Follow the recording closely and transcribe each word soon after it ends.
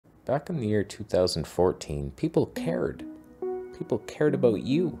Back in the year 2014, people cared. People cared about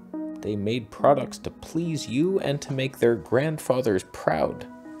you. They made products to please you and to make their grandfathers proud.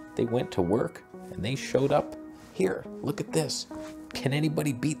 They went to work and they showed up. Here, look at this. Can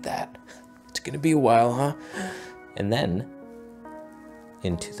anybody beat that? It's gonna be a while, huh? And then,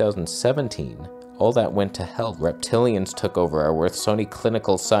 in 2017, all that went to hell. Reptilians took over our worth. Sony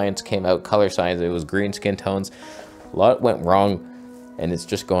Clinical Science came out, color science, it was green skin tones. A lot went wrong, and it's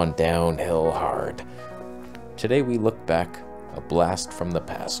just gone downhill hard. Today we look back, a blast from the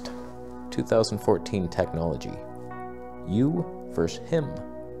past. 2014 technology. You versus him.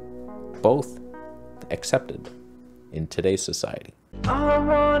 Both accepted in today's society. All I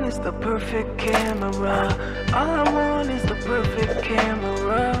want is the perfect camera. All I want is the perfect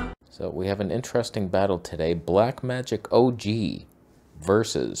camera. So we have an interesting battle today. Blackmagic OG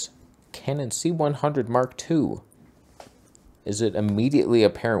versus Canon C100 Mark II. Is it immediately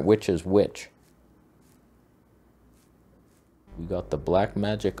apparent which is which? We got the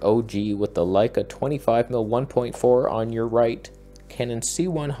Blackmagic OG with the Leica 25mm 1.4 on your right. Canon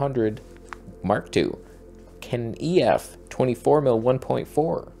C100 Mark II. Canon EF 24mm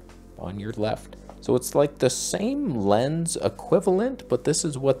 1.4 on your left. So it's like the same lens equivalent, but this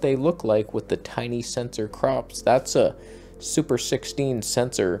is what they look like with the tiny sensor crops. That's a Super 16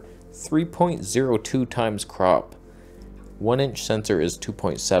 sensor, 3.02 times crop. 1-inch sensor is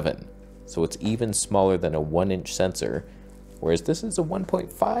 2.7, so it's even smaller than a 1-inch sensor, whereas this is a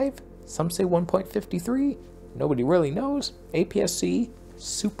 1.5, some say 1.53, nobody really knows. aps-c,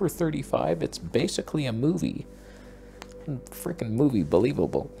 Super 35, it's basically a movie. Freaking movie,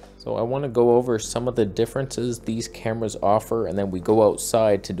 believable. So I want to go over some of the differences these cameras offer, and then we go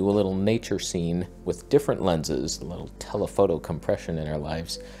outside to do a little nature scene with different lenses, a little telephoto compression in our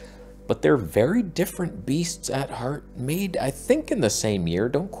lives. But they're very different beasts at heart, made, I think, in the same year.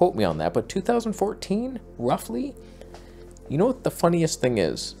 Don't quote me on that, but 2014, roughly. You know what the funniest thing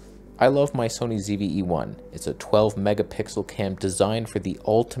is? I love my Sony ZV-E1. It's a 12 megapixel cam designed for the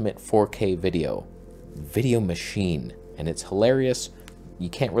ultimate 4K video machine, and it's hilarious. You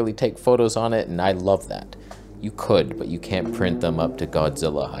can't really take photos on it, and I love that. You could, but you can't print them up to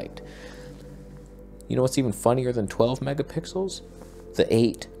Godzilla height. You know what's even funnier than 12 megapixels? The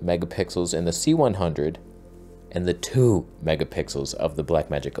 8 megapixels in the C100 and the 2 megapixels of the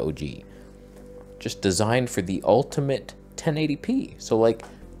Blackmagic OG. Just designed for the ultimate 1080p. So like,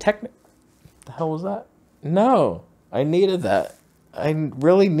 the hell was that? No, I needed that. I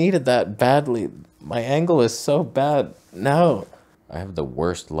really needed that badly. My angle is so bad. No. I have the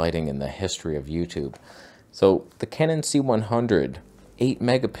worst lighting in the history of YouTube. So the Canon C100, 8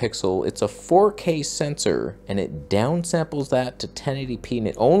 megapixel, it's a 4K sensor, and it downsamples that to 1080p, and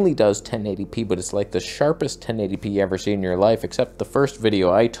it only does 1080p, but it's like the sharpest 1080p you ever seen in your life, except the first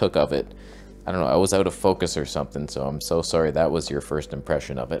video I took of it. I don't know, I was out of focus or something, so I'm so sorry that was your first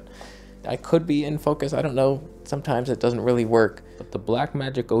impression of it. I could be in focus, I don't know, sometimes it doesn't really work. But the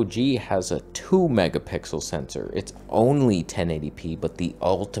Blackmagic OG has a 2 megapixel sensor. It's only 1080p, but the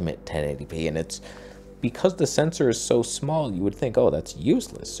ultimate 1080p, and it's because the sensor is so small, you would think, oh, that's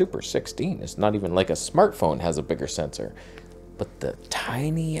useless. Super 16, it's not even like a smartphone has a bigger sensor. But the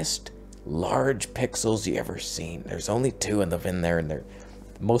tiniest large pixels you ever seen, there's only 2 of them in there, and they're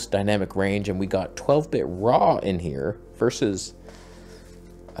the most dynamic range, and we got 12-bit RAW in here versus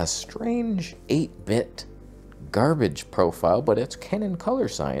a strange 8-bit garbage profile, but it's Canon color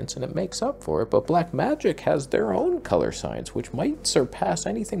science and it makes up for it. But Blackmagic has their own color science, which might surpass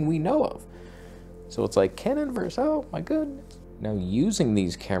anything we know of. So it's like Canon versus, oh my goodness. Now using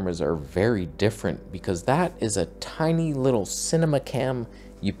these cameras are very different because that is a tiny little cinema cam.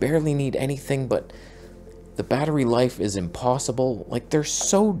 You barely need anything, but the battery life is impossible. Like, they're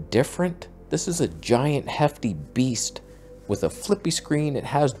so different. This is a giant hefty beast with a flippy screen. It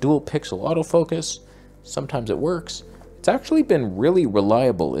has dual pixel autofocus. Sometimes it works. It's actually been really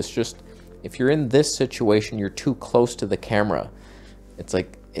reliable. It's just, if you're in this situation, you're too close to the camera. It's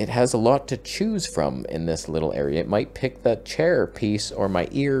like, it has a lot to choose from in this little area. It might pick that chair piece or my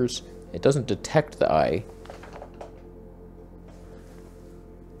ears. It doesn't detect the eye.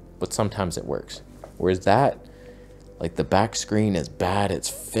 But sometimes it works. Whereas that, like, the back screen is bad. It's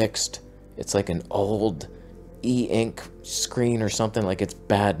fixed. It's like an old e-ink screen or something. Like, it's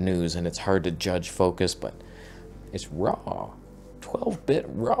bad news and it's hard to judge focus, but it's raw. 12-bit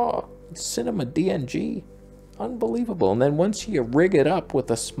raw. Cinema DNG. Unbelievable. And then once you rig it up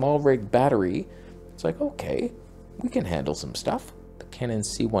with a small rig battery, it's like, okay, we can handle some stuff. The Canon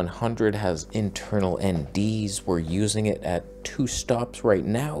C100 has internal NDs. We're using it at 2 stops right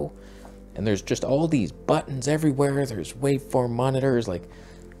now. And there's just all these buttons everywhere. There's waveform monitors. Like,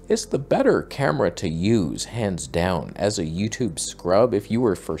 It's the better camera to use, hands down. As a YouTube scrub, if you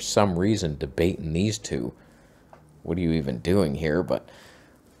were for some reason debating these two, what are you even doing here? But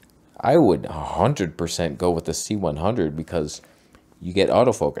I would 100% go with the C100 because you get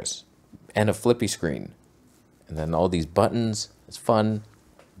autofocus and a flippy screen. And then all these buttons, it's fun.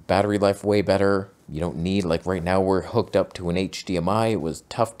 Battery life way better. You don't need, like right now we're hooked up to an HDMI. It was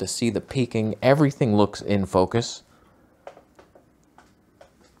tough to see the peaking. Everything looks in focus.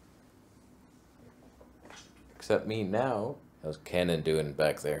 Except me now. How's Canon doing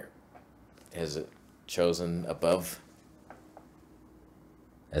back there? Is it chosen above?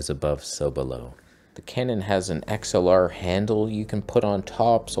 As above, so below. The Canon has an XLR handle you can put on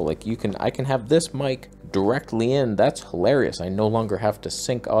top, so like I can have this mic directly in. That's hilarious. I no longer have to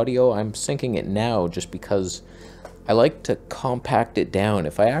sync audio. I'm syncing it now just because I like to compact it down.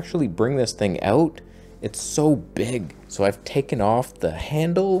 If I actually bring this thing out, it's so big. So I've taken off the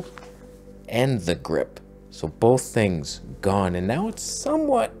handle and the grip. So both things gone, and now it's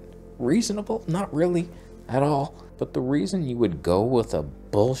somewhat reasonable. Not really at all. But the reason you would go with a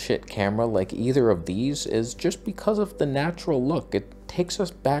bullshit camera like either of these is just because of the natural look. It takes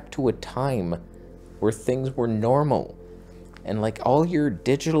us back to a time where things were normal. And like all your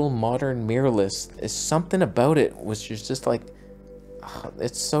digital modern mirrorless, is something about it which is just like,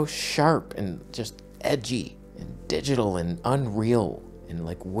 it's so sharp and just edgy and digital and unreal. And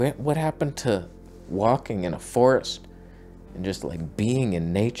like what happened to walking in a forest and just like being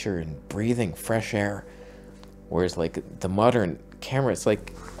in nature and breathing fresh air? Whereas like the modern camera, it's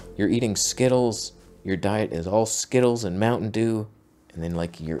like you're eating Skittles, your diet is all Skittles and Mountain Dew, and then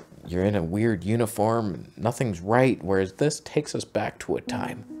like you're in a weird uniform, and nothing's right. Whereas this takes us back to a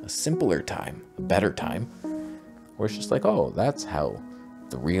time, a simpler time, a better time, where it's just like, oh, that's how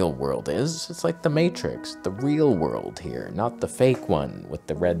the real world is. It's like the Matrix, the real world here, not the fake one with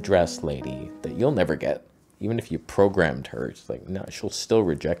the red dress lady that you'll never get. Even if you programmed her, it's like, no, she'll still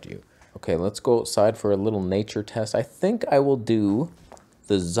reject you. Okay, let's go outside for a little nature test. I think I will do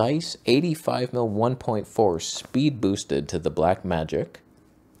the Zeiss 85mm 1.4 speed boosted to the Blackmagic,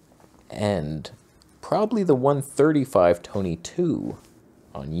 and probably the 135 Tony 2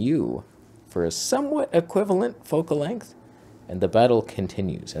 on you for a somewhat equivalent focal length, and the battle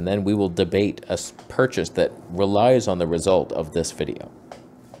continues. And then we will debate a purchase that relies on the result of this video.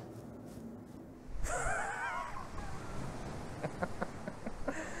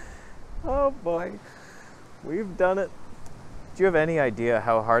 Oh boy, we've done it. Do you have any idea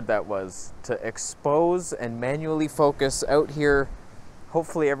how hard that was to expose and manually focus out here?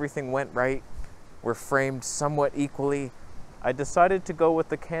 Hopefully everything went right. We're framed somewhat equally. I decided to go with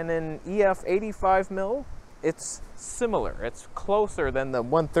the Canon EF 85mm. It's similar. It's closer than the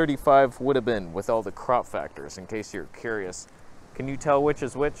 135 would have been with all the crop factors, in case you're curious. Can you tell which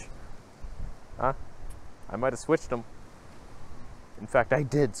is which? Huh? I might have switched them. In fact, I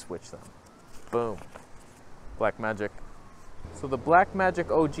did switch them. Boom. Blackmagic. So the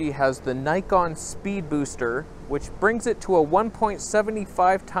Blackmagic OG has the Nikon speed booster, which brings it to a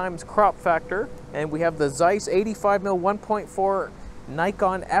 1.75 times crop factor. And we have the Zeiss 85mm 1.4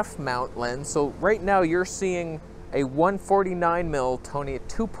 Nikon F mount lens. So right now you're seeing a 149mm Tony at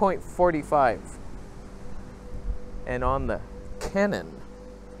 2.45. And on the Canon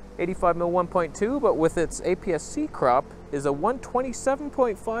 85mm 1.2, but with its aps-c crop, is a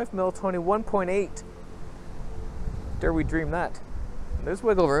 127.5mm Tony 1.8. Dare we dream that? There's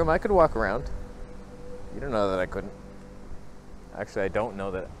wiggle room. I could walk around. You don't know that I couldn't. Actually, I don't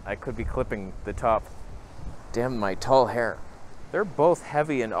know that I could be clipping the top. Damn my tall hair. They're both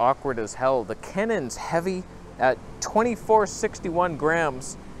heavy and awkward as hell. The Canon's heavy at 2461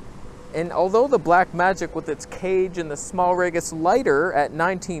 grams. And although the Blackmagic with its cage and the small rig is lighter at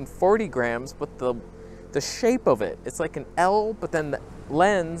 1940 grams, but the shape of it, it's like an L, but then the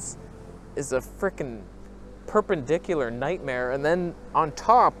lens is a frickin' perpendicular nightmare. And then on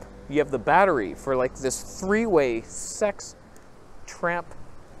top, you have the battery for like this three-way sex tramp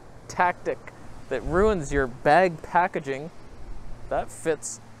tactic that ruins your bag packaging. That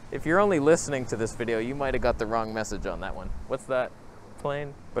fits. If you're only listening to this video, you might have got the wrong message on that one. What's that?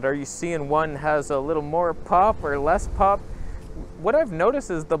 Plane? But are you seeing one has a little more pop or less pop? What I've noticed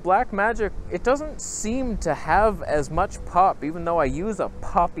is the Blackmagic, it doesn't seem to have as much pop, even though I use a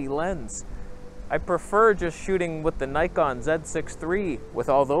poppy lens. I prefer just shooting with the Nikon Z6 III with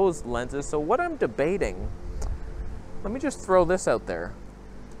all those lenses. So what I'm debating, let me just throw this out there.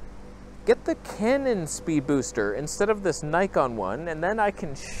 Get the Canon speed booster instead of this Nikon one, and then I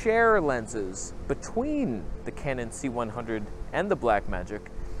can share lenses between the Canon C100 and the Blackmagic.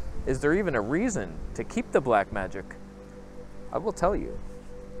 Is there even a reason to keep the Blackmagic? I will tell you,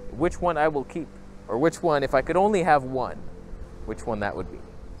 which one I will keep, or which one, if I could only have one, which one that would be.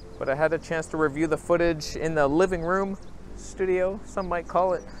 But I had a chance to review the footage in the living room, studio, some might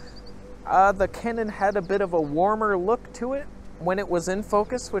call it. The Canon had a bit of a warmer look to it when it was in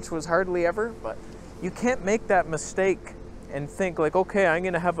focus, which was hardly ever, but you can't make that mistake and think like, okay, I'm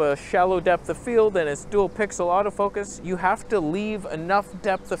gonna have a shallow depth of field and it's dual pixel autofocus. You have to leave enough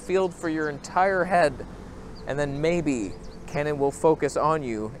depth of field for your entire head, and then maybe Canon will focus on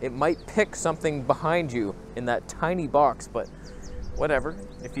you. It might pick something behind you in that tiny box, but whatever.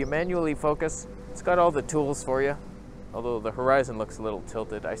 If you manually focus, it's got all the tools for you. Although the horizon looks a little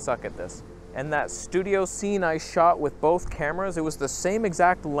tilted, I suck at this. And that studio scene I shot with both cameras, it was the same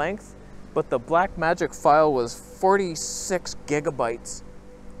exact length, but the Blackmagic file was 46 gigabytes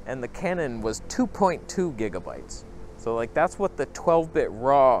and the Canon was 2.2 gigabytes. So like that's what the 12-bit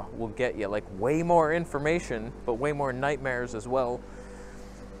RAW will get you, like way more information, but way more nightmares as well.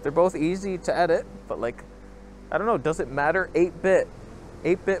 They're both easy to edit, but like, I don't know, does it matter? 8-bit.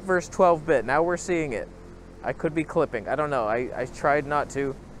 8-bit versus 12-bit, now we're seeing it. I could be clipping, I don't know, I tried not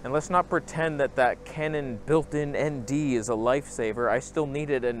to. And let's not pretend that that Canon built-in ND is a lifesaver. I still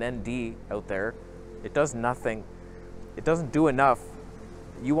needed an ND out there. It does nothing. It doesn't do enough.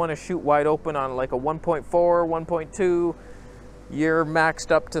 You want to shoot wide open on like a 1.4, 1.2, you're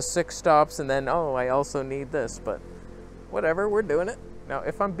maxed up to 6 stops, and then, oh, I also need this, but whatever, we're doing it. Now,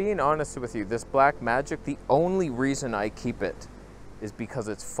 if I'm being honest with you, this Blackmagic, the only reason I keep it is because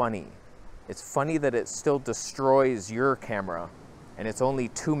it's funny. It's funny that it still destroys your camera, and it's only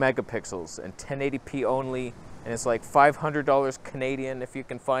 2 megapixels and 1080p only, and it's like $500 Canadian if you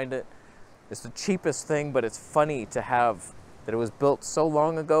can find it. It's the cheapest thing, but it's funny to have that it was built so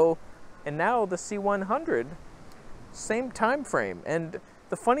long ago. And now the C100, same time frame. And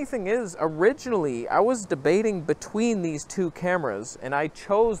the funny thing is, originally I was debating between these two cameras, and I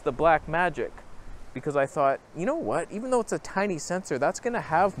chose the Blackmagic because I thought, you know what, even though it's a tiny sensor, that's gonna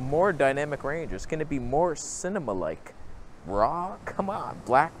have more dynamic range. It's gonna be more cinema-like. RAW? Come on,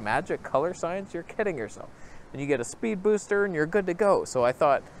 Blackmagic color science? You're kidding yourself. And you get a speed booster and you're good to go. So I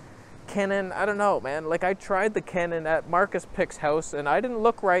thought, Canon, I don't know, man. Like, I tried the Canon at Marcus Pick's house and I didn't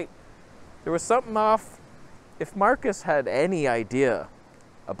look right. There was something off. If Marcus had any idea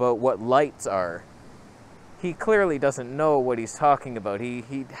about what lights are, he clearly doesn't know what he's talking about.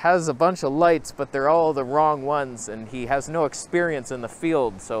 He has a bunch of lights, but they're all the wrong ones, and he has no experience in the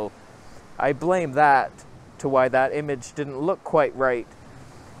field. So I blame that to why that image didn't look quite right.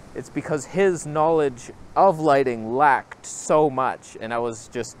 It's because his knowledge of lighting lacked so much, and I was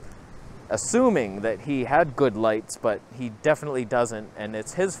just assuming that he had good lights, but he definitely doesn't, and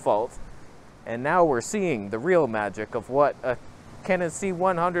it's his fault. And now we're seeing the real magic of what a Canon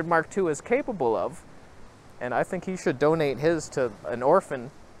C100 Mark II is capable of, and I think he should donate his to an orphan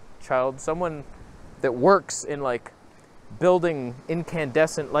child, someone that works in like building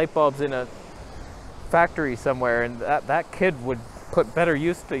incandescent light bulbs in a factory somewhere, and that kid would put better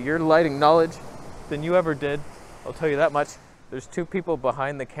use to your lighting knowledge than you ever did. I'll tell you that much. There's 2 people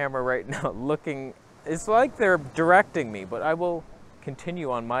behind the camera right now looking. It's like they're directing me, but I will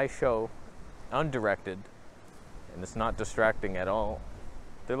continue on my show undirected, and it's not distracting at all.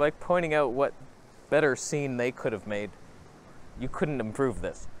 They're like pointing out what better scene they could have made. You couldn't improve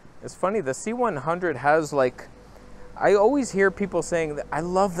this. It's funny, the C100 has like, I always hear people saying that I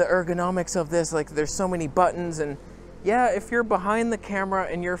love the ergonomics of this, like there's so many buttons, and yeah, if you're behind the camera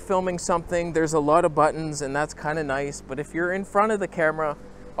and you're filming something, there's a lot of buttons and that's kind of nice, but if you're in front of the camera,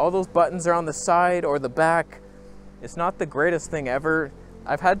 all those buttons are on the side or the back. It's not the greatest thing ever.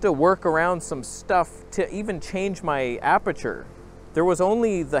 I've had to work around some stuff to even change my aperture. There was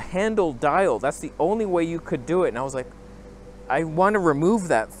only the handle dial. That's the only way you could do it, and I was like, I want to remove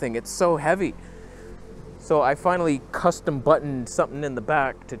that thing, it's so heavy. So I finally custom buttoned something in the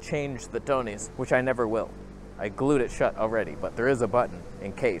back to change the tones, which I never will. I glued it shut already, but there is a button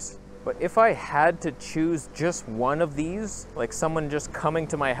in case. But if I had to choose just one of these, like someone just coming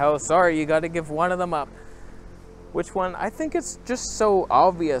to my house, sorry, you got to give one of them up. Which one? I think it's just so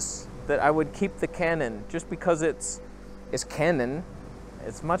obvious that I would keep the Canon just because it's Canon.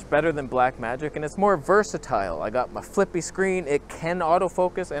 It's much better than Blackmagic, and it's more versatile. I got my flippy screen, it can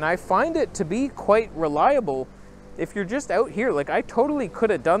autofocus, and I find it to be quite reliable. If you're just out here, like I totally could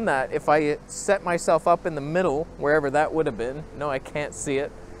have done that if I set myself up in the middle, wherever that would have been. No, I can't see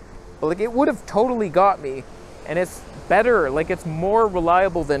it. But like it would have totally got me, and it's better, like it's more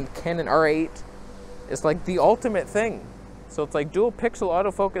reliable than Canon R8. It's like the ultimate thing. So it's like dual pixel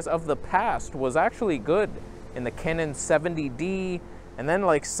autofocus of the past was actually good in the Canon 70D, and then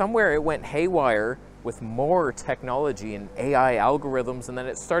like somewhere it went haywire with more technology and AI algorithms, and then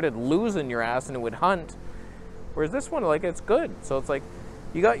it started losing your ass and it would hunt. Whereas this one, like, it's good. So it's like,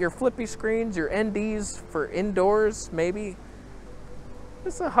 you got your flippy screens, your NDs for indoors, maybe.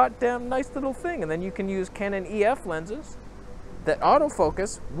 It's a hot damn nice little thing. And then you can use Canon EF lenses that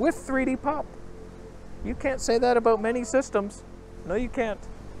autofocus with 3D pop. You can't say that about many systems. No, you can't.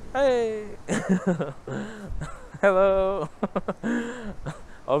 Hey! Hello!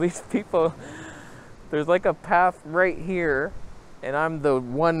 All these people, there's like a path right here, and I'm the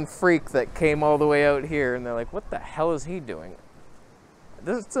one freak that came all the way out here, and they're like, what the hell is he doing?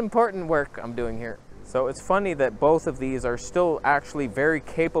 This is important work I'm doing here. So it's funny that both of these are still actually very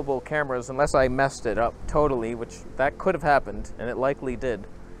capable cameras, unless I messed it up totally, which that could have happened, and it likely did.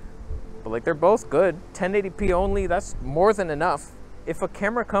 But like, they're both good. 1080p only, that's more than enough. If a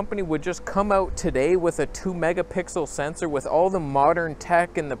camera company would just come out today with a 2 megapixel sensor with all the modern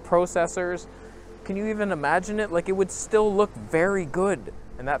tech and the processors, can you even imagine it? Like, it would still look very good.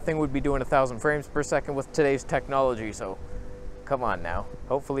 And that thing would be doing 1,000 frames per second with today's technology, so come on now.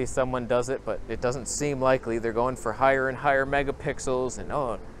 Hopefully someone does it, but it doesn't seem likely. They're going for higher and higher megapixels, and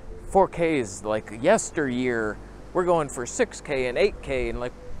 4K is like yesteryear. We're going for 6K and 8K and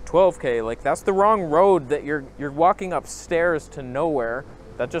like 12K. Like, that's the wrong road. That you're walking upstairs to nowhere.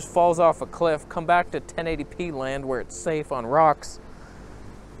 That just falls off a cliff. Come back to 1080p land where it's safe on rocks.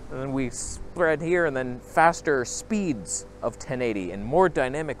 And then we spread here, and then faster speeds of 1080 and more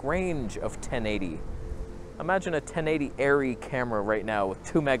dynamic range of 1080. Imagine a 1080 Airy camera right now with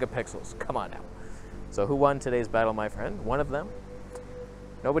 2 megapixels. Come on now. So who won today's battle, my friend? One of them?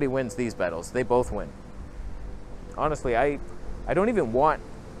 Nobody wins these battles. They both win. Honestly, I don't even want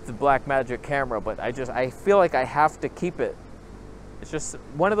the Blackmagic camera, but I feel like I have to keep it. It's just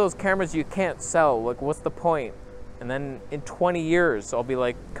one of those cameras you can't sell. Like, what's the point? And then in 20 years, I'll be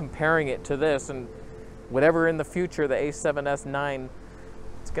like comparing it to this, and whatever in the future, the A7S9,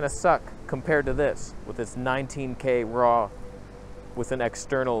 it's gonna suck compared to this with its 19K RAW with an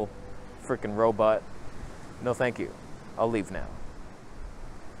external freaking robot. No, thank you. I'll leave now.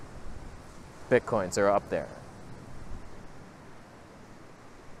 Bitcoins are up there.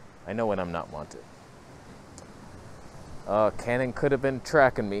 I know when I'm not wanted. Canon could have been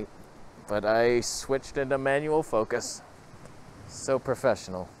tracking me, but I switched into manual focus. So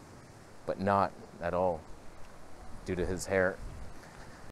professional, but not at all due to his hair.